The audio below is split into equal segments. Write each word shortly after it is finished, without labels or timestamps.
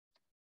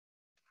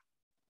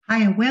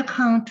Hi,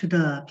 welcome to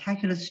the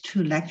Calculus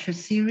 2 lecture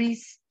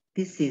series.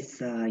 This is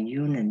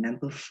unit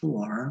number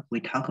 4. We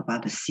talk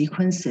about the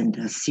sequence and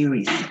the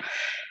series.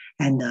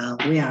 And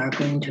we are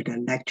going to the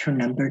lecture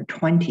number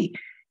 20.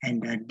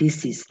 And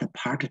this is the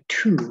part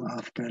 2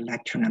 of the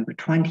lecture number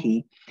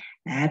 20.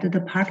 At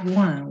the part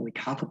 1, we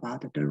talk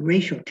about the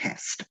ratio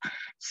test.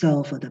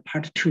 So for the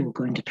part 2, we're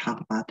going to talk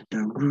about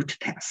the root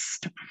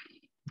test.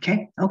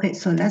 Okay,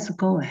 so let's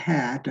go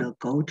ahead,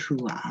 go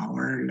to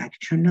our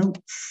lecture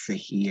notes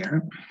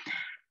here.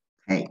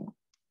 Okay,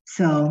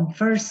 so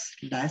first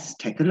let's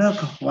take a look.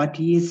 What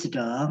is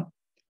the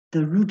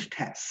root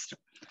test?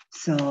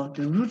 So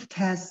the root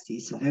test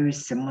is very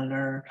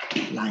similar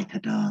like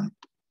the,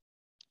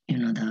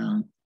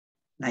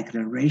 like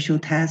the ratio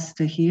test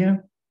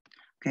here.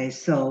 Okay,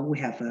 so we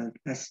have,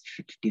 let's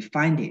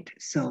define it.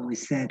 So we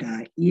said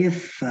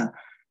if the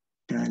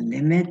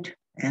limit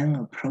n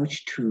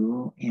approach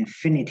to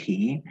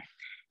infinity,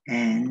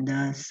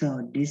 and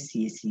so this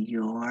is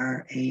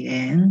your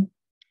an,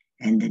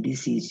 and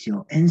this is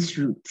your nth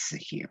roots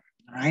here,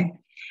 right?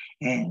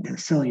 And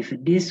so if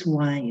this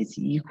one is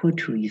equal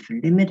to, if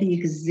limit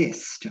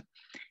exists,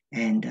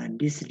 and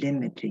this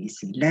limit is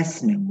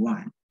less than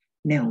 1,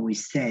 then we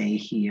say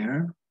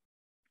here,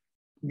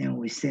 then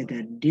we say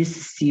that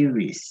this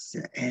series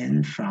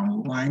n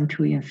from 1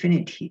 to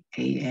infinity,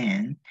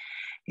 an,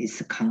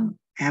 is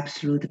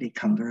absolutely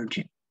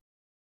convergent.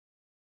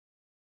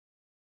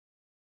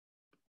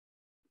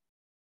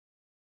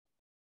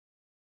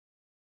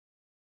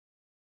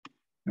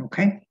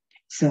 Okay,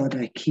 so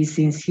the key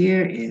things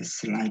here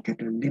is like the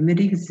limit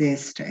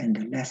exists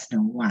and less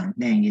than 1,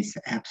 then it's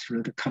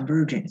absolute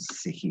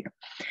convergence here.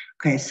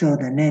 Okay, so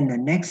then the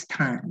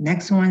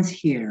next one's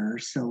here.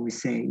 So we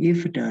say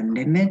if the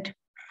limit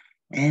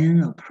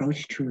n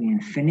approach to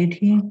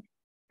infinity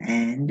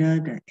and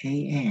the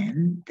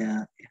an,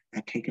 I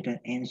take the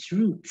nth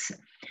roots.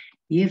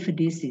 If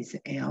this is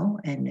L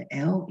and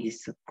L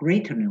is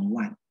greater than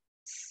 1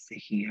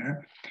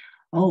 here,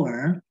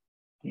 or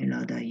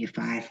if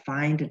I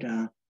find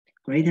the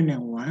greater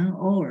than 1,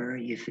 or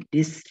if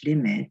this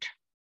limit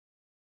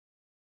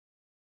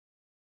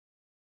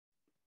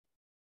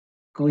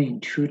going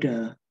to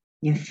the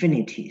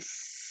infinity,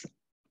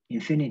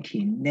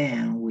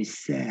 then we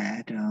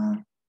said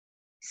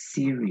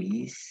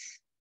series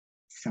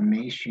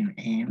summation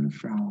n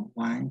from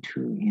 1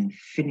 to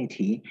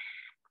infinity,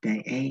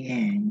 the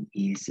an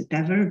is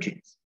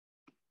divergence.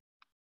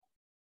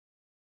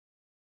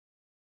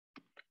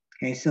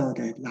 Okay, so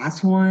the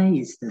last one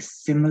is the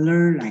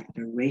similar like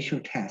the ratio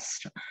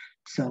test.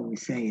 So we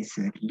say it's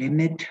a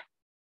limit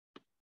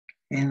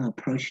n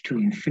approach to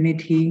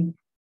infinity,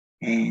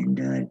 and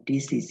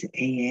this is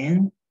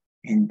an,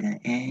 and the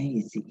n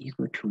is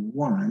equal to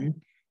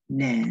 1,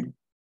 then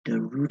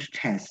the root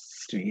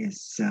test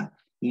is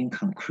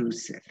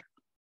inconclusive.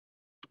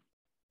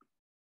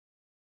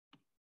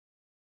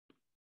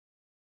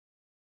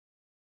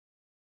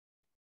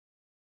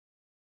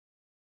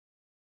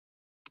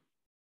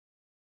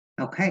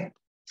 Okay,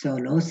 so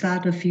those are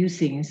the few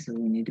things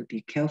we need to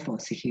be careful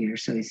here.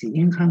 So it's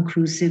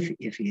inconclusive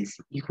if it's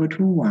equal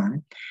to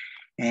 1,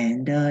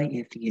 and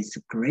if it's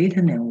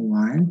greater than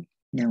 1,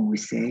 then we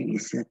say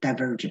it's a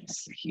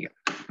divergence here.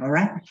 All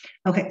right.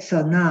 Okay,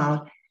 so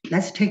now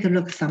let's take a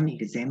look at some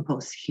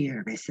examples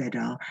here. They said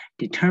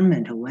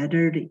determine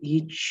whether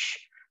each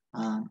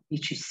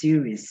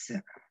series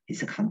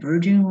is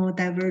converging or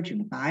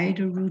diverging by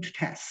the root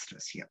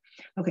tests here.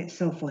 Okay,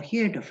 so for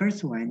here, the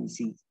first one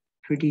is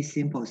pretty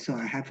simple. So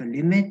I have a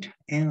limit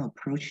n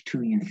approach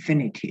to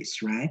infinities,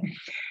 right?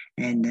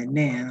 And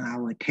then I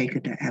will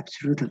take the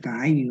absolute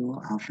value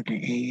of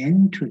the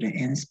an to the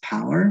nth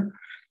power.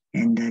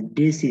 And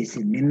this is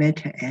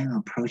limit n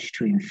approach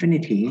to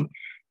infinity.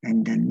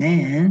 And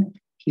then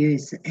here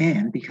is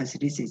n, because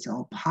this is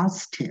all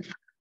positive.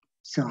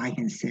 So I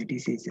can say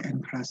this is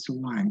n plus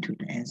 1 to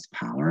the nth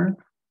power.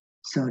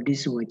 So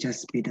this will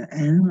just be the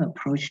n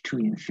approach to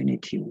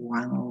infinity,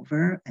 1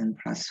 over n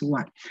plus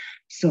 1.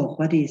 So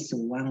what is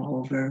 1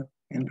 over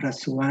n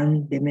plus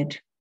 1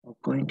 limit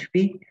going to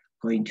be?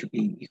 Going to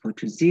be equal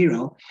to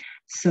 0.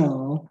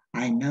 So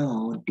I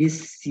know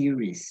this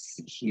series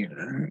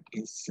here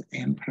is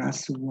n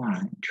plus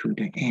 1 to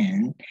the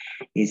n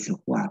is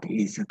what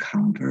is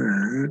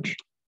converge,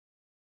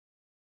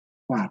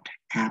 what?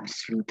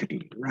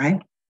 Absolutely,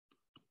 right?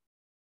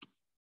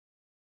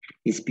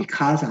 It's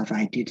because of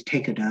I did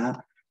take the,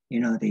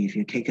 if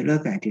you take a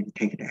look, I did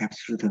take the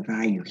absolute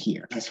value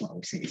here. That's what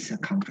we say, it's a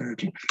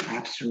convergent,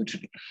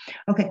 absolutely.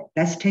 Okay,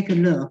 let's take a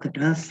look at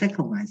the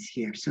second ones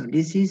here. So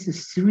this is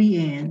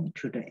 3n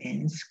to the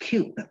nth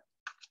cube.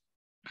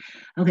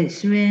 Okay,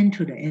 3n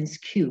to the nth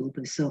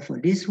cube. So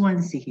for this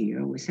ones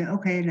here, we say,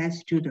 okay,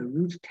 let's do the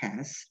root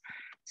test.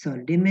 So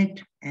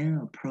limit n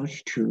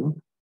approach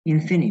to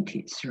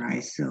infinities,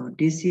 right? So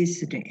this is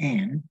the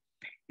n,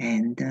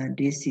 and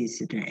this is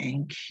the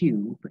n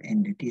cube,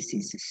 and this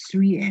is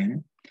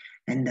 3n,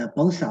 and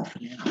both of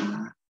them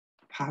are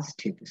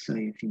positive. So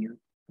if you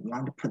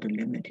want to put a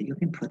limit, you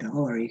can put,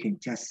 or you can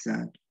just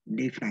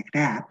leave like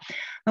that.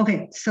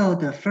 Okay, so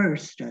the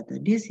first,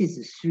 this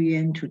is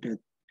 3n to the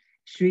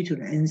 3 to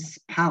the nth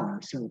power.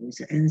 So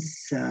with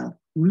nth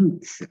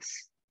roots,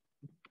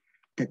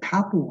 the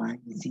top one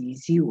is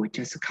easy, will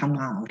just come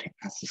out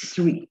as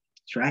 3,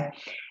 right?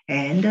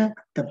 And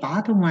the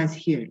bottom ones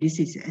here, this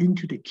is n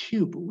to the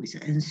cube with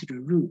nth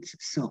roots.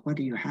 So what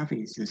you have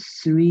is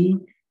 3,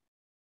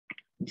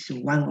 it's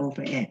 1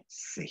 over n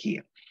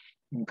here.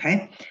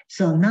 Okay,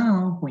 so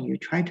now when you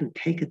try to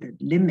take the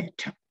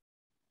limit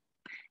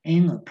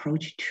n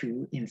approach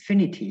to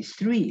infinity,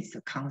 3 is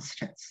the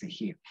constants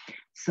here.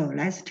 So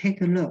let's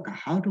take a look.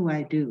 How do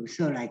I do?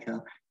 So like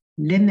a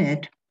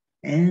limit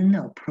n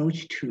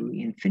approach to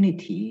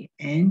infinity,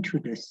 n to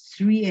the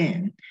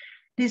 3n.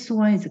 This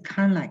one is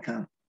kind of like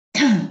a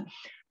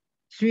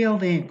 3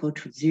 over n go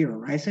to 0,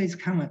 right? So it's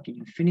kind of like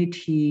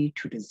infinity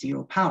to the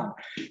 0 power.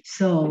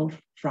 So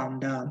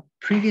from the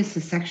previous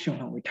section,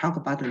 when we talk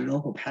about the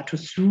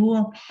L'Hopital's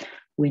rule,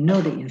 we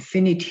know the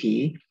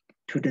infinity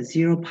to the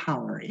 0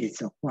 power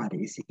is what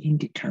is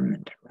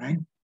indeterminate, right?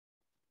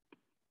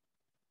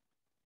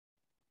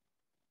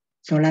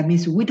 So that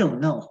means we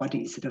don't know what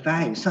is the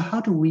value. So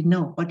how do we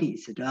know what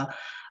is the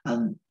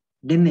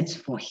limits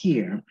for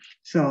here?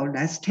 So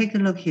let's take a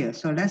look here.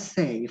 So let's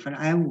say if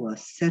I will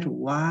set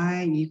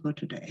y equal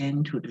to the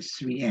n to the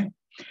 3n,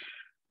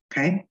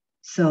 okay?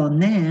 So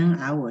then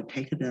I will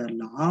take the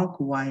log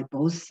y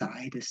both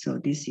sides. So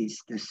this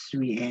is the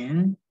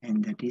 3n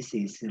and this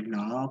is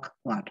log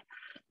what?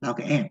 Log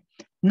n.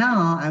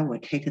 Now I will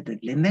take the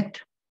limit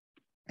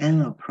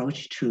n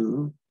approach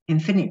to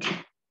infinity.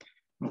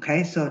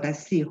 Okay, so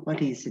let's see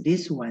what is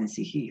this one's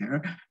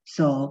here.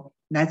 So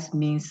that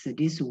means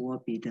this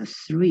will be the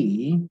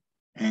 3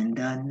 and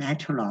the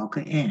natural log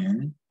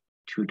n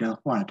to the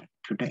what?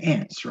 To the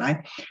n's,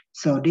 right?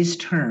 So this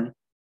term,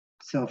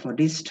 so for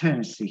these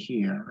terms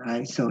here,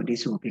 right? So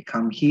this will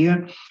become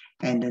here.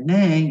 And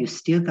then you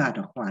still got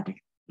what?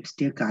 You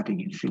still got the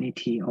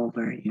infinity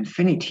over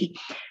infinity.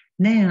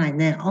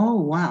 Then,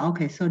 oh, wow,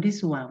 okay, so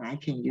this one I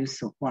can use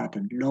what?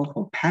 The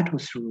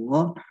L'Hopital's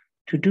rule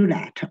to do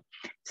that.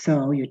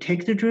 So you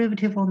take the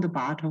derivative on the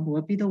bottom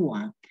will be the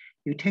 1.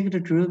 You take the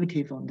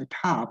derivative on the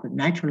top,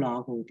 natural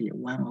log will be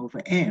 1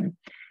 over n.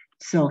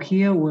 So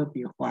here will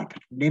be what?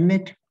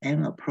 Limit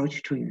n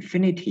approach to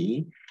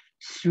infinity,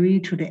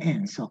 3 to the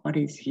n. So what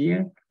is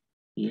here?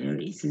 Here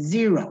is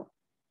 0,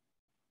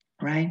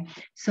 right?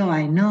 So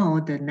I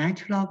know the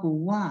natural log of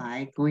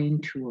y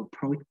going to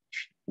approach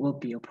will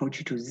be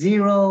approach to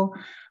 0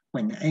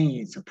 when n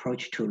is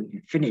approach to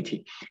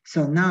infinity.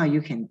 So now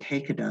you can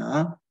take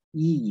the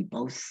e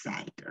both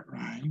sides,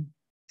 right?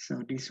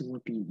 So this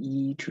will be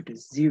e to the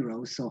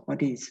 0. So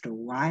what is the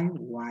y?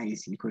 Y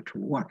is equal to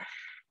 1.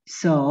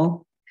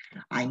 So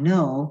I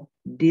know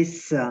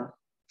this,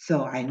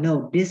 so I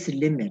know this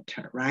limit,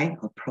 right?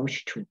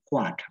 Approach to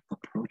what?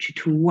 Approach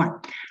to 1.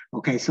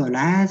 Okay, so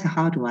that's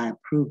how do I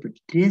prove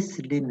this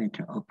limit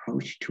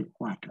approach to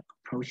what?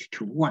 Approach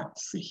to 1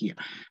 here.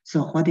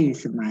 So what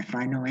is my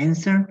final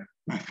answer?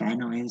 My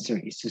final answer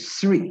is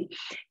 3.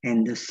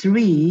 And the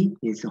 3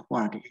 is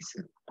what?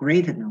 Is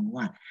greater than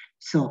 1.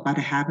 So what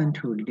happened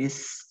to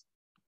this?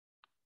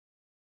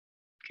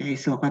 Okay,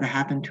 so what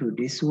happened to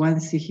this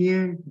ones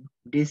here?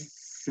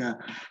 This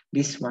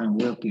one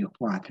will be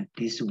what?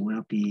 This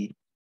will be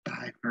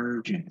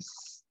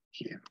divergence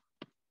here.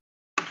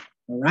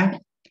 All right.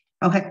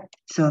 Okay,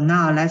 so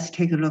now let's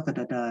take a look at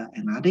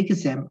another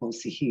examples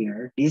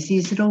here. This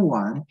is the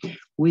one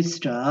with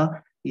the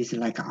is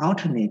like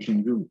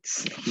alternating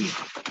roots here.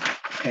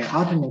 Okay,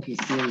 alternating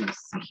series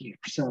here.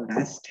 So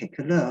let's take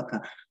a look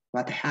at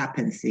what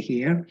happens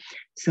here.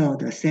 So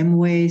the same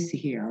ways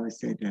here, I would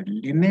say the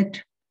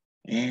limit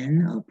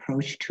n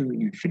approach to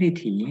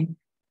infinity.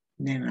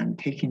 Then I'm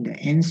taking the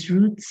nth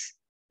roots.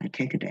 I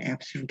take the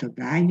absolute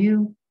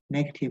value,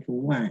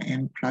 -1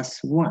 n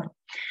plus 1.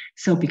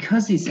 So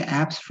because it's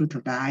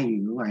absolute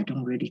value, I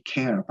don't really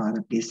care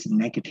about this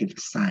negative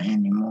sign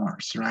anymore,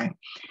 right?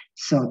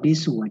 So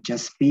this will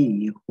just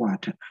be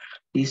what?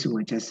 This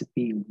will just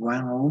be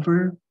 1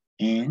 over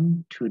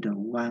n to the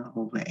 1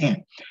 over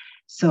n.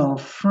 So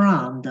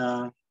from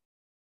the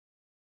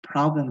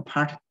problem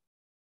part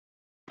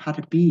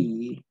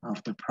B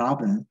of the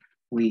problem,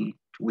 we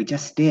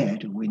just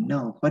did, we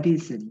know what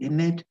is the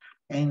limit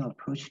n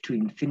approach to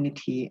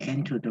infinity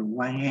n to the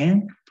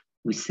 1n,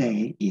 we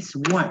say is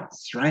 1,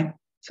 right?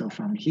 So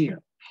from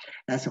here,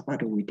 that's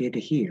what we did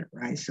here,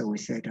 right? So we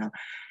said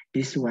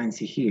this one's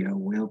here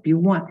will be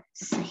 1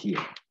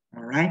 here,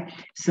 all right?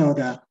 So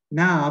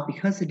now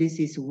because this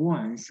is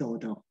 1, so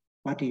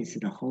what is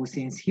the whole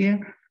things here?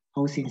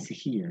 Whole things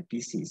here,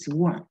 this is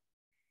 1.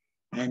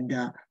 And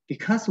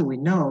because we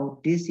know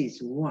this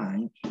is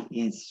 1,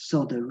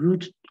 so the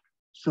root,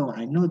 so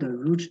I know the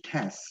root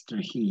test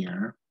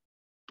here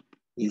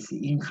is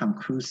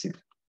inconclusive.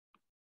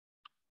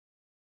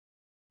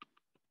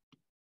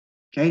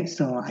 Okay,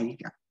 so I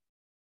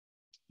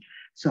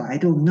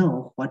don't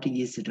know what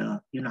is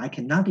the, I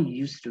cannot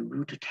use the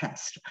root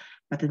test,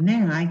 but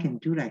then I can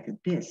do like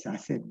this. I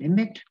said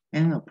limit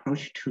n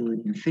approach to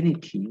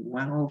infinity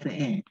 1 over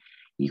n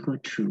equal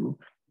to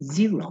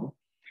 0.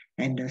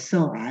 And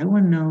so I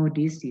will know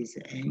this is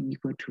n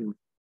equal to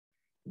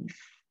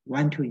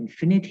 1 to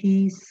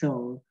infinity.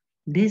 So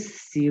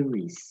this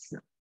series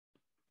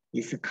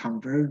is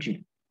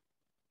convergent.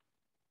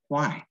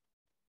 Why?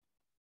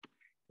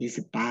 It's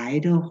by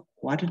the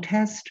what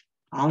test?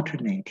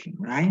 Alternating,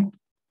 right?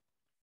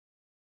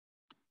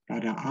 By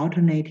the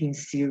alternating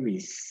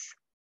series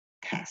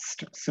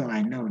test. So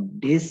I know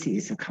this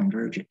is a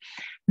convergent.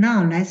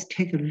 Now let's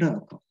take a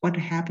look what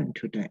happened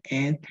to the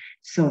n.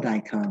 So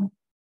like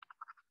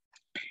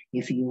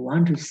if you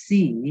want to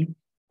see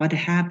what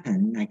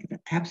happened, like the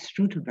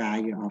absolute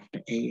value of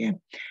the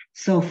an.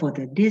 So for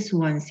these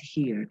ones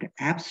here, the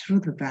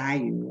absolute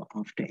value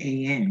of the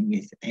an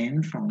is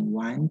n from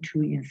 1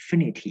 to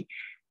infinity.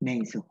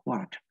 Means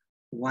what?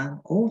 1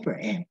 over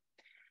n.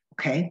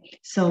 Okay,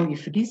 so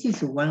if this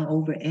is 1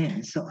 over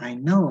n, so I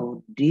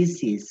know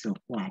this is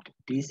what?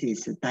 This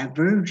is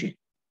divergent.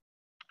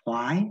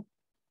 Why?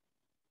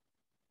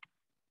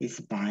 It's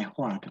by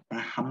what? By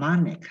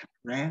harmonic,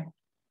 right?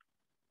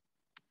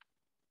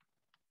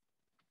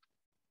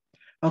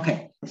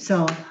 Okay,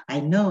 so I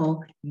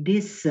know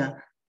this,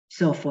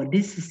 so for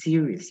this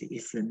series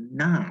is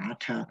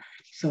not,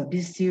 so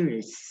this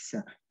series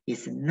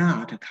is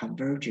not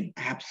convergent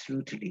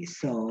absolutely.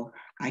 So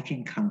I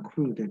can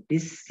conclude that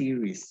this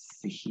series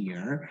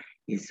here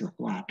is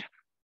what?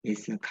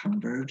 Is a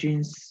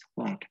convergence,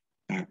 what?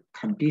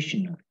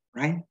 Conditional,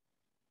 right?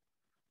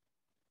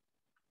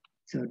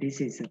 So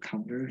this is a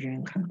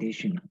convergent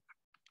conditional.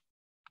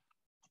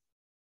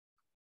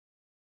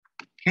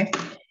 Okay.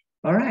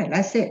 All right,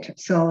 that's it.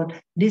 So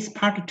this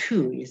part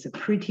 2 is a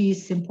pretty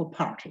simple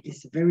part.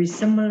 It's very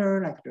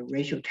similar like the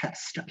ratio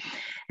test.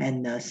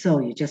 And so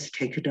you just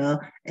take the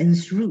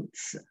nth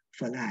roots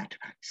for that.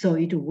 So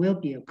it will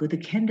be a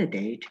good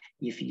candidate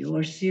if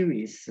your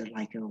series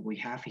like we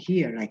have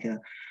here,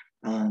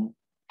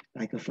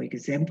 like for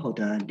example,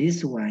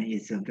 this one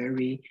is a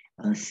very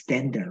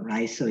standard,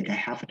 right? So they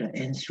have the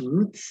nth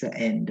roots,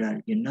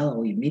 and you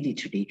know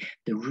immediately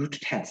the root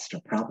test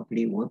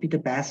probably will be the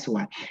best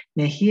one.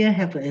 Now here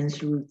have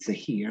nth roots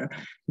here,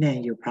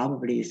 then you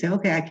probably say,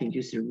 okay, I can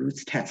use the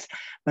roots test.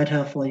 But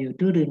for you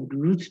do the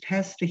root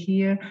test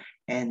here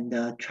and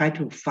try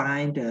to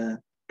find the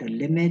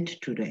limit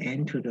to the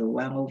n to the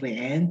 1 over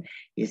n,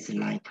 is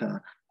like,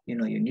 you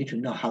know, you need to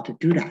know how to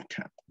do that,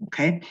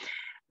 okay?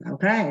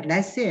 Okay,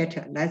 that's it.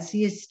 That's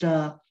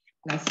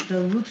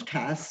the root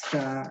test,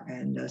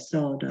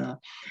 so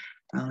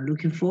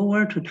looking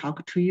forward to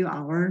talk to you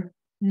our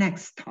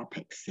next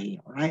topic. See,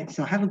 all right.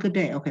 So have a good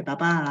day. Okay, bye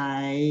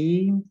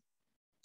bye.